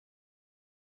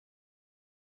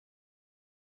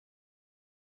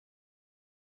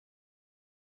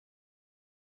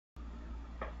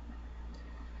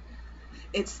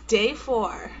It's day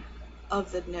 4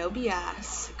 of the No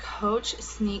BS Coach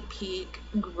Sneak Peek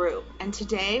group, and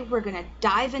today we're going to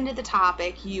dive into the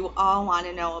topic you all want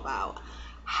to know about.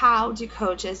 How do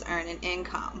coaches earn an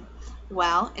income?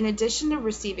 Well, in addition to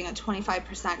receiving a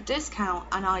 25% discount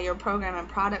on all your program and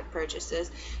product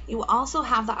purchases, you also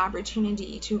have the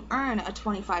opportunity to earn a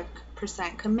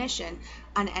 25% commission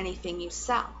on anything you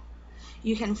sell.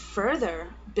 You can further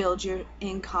build your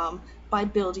income by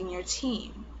building your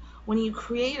team. When you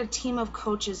create a team of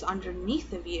coaches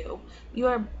underneath of you, you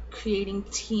are creating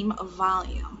team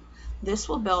volume. This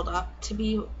will build up to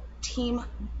be team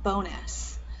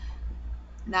bonus.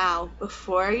 Now,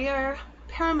 before your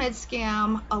pyramid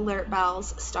scam alert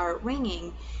bells start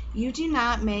ringing, you do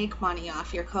not make money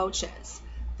off your coaches.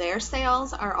 Their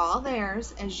sales are all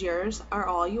theirs, as yours are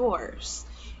all yours.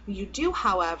 You do,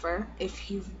 however, if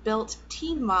you've built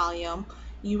team volume,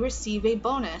 you receive a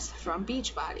bonus from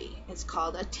Beachbody. It's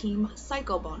called a team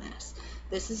cycle bonus.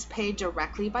 This is paid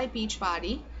directly by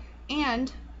Beachbody,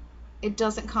 and it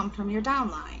doesn't come from your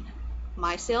downline.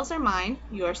 My sales are mine,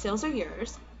 your sales are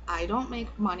yours. I don't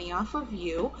make money off of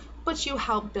you, but you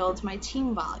help build my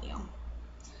team volume.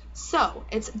 So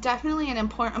it's definitely an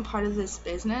important part of this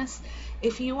business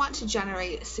if you want to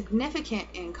generate significant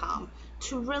income,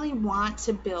 to really want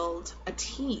to build a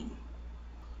team.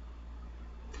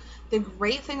 The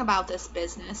great thing about this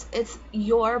business, it's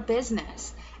your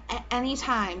business. At any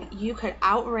time, you could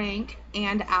outrank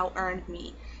and out-earn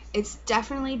me. It's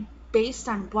definitely based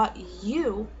on what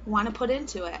you want to put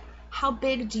into it. How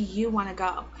big do you want to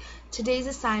go? Today's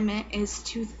assignment is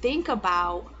to think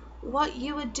about what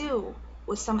you would do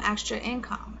with some extra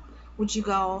income. Would you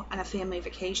go on a family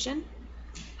vacation?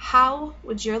 How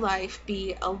would your life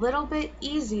be a little bit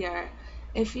easier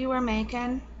if you were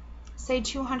making, say,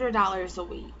 $200 a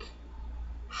week?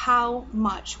 How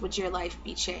much would your life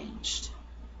be changed?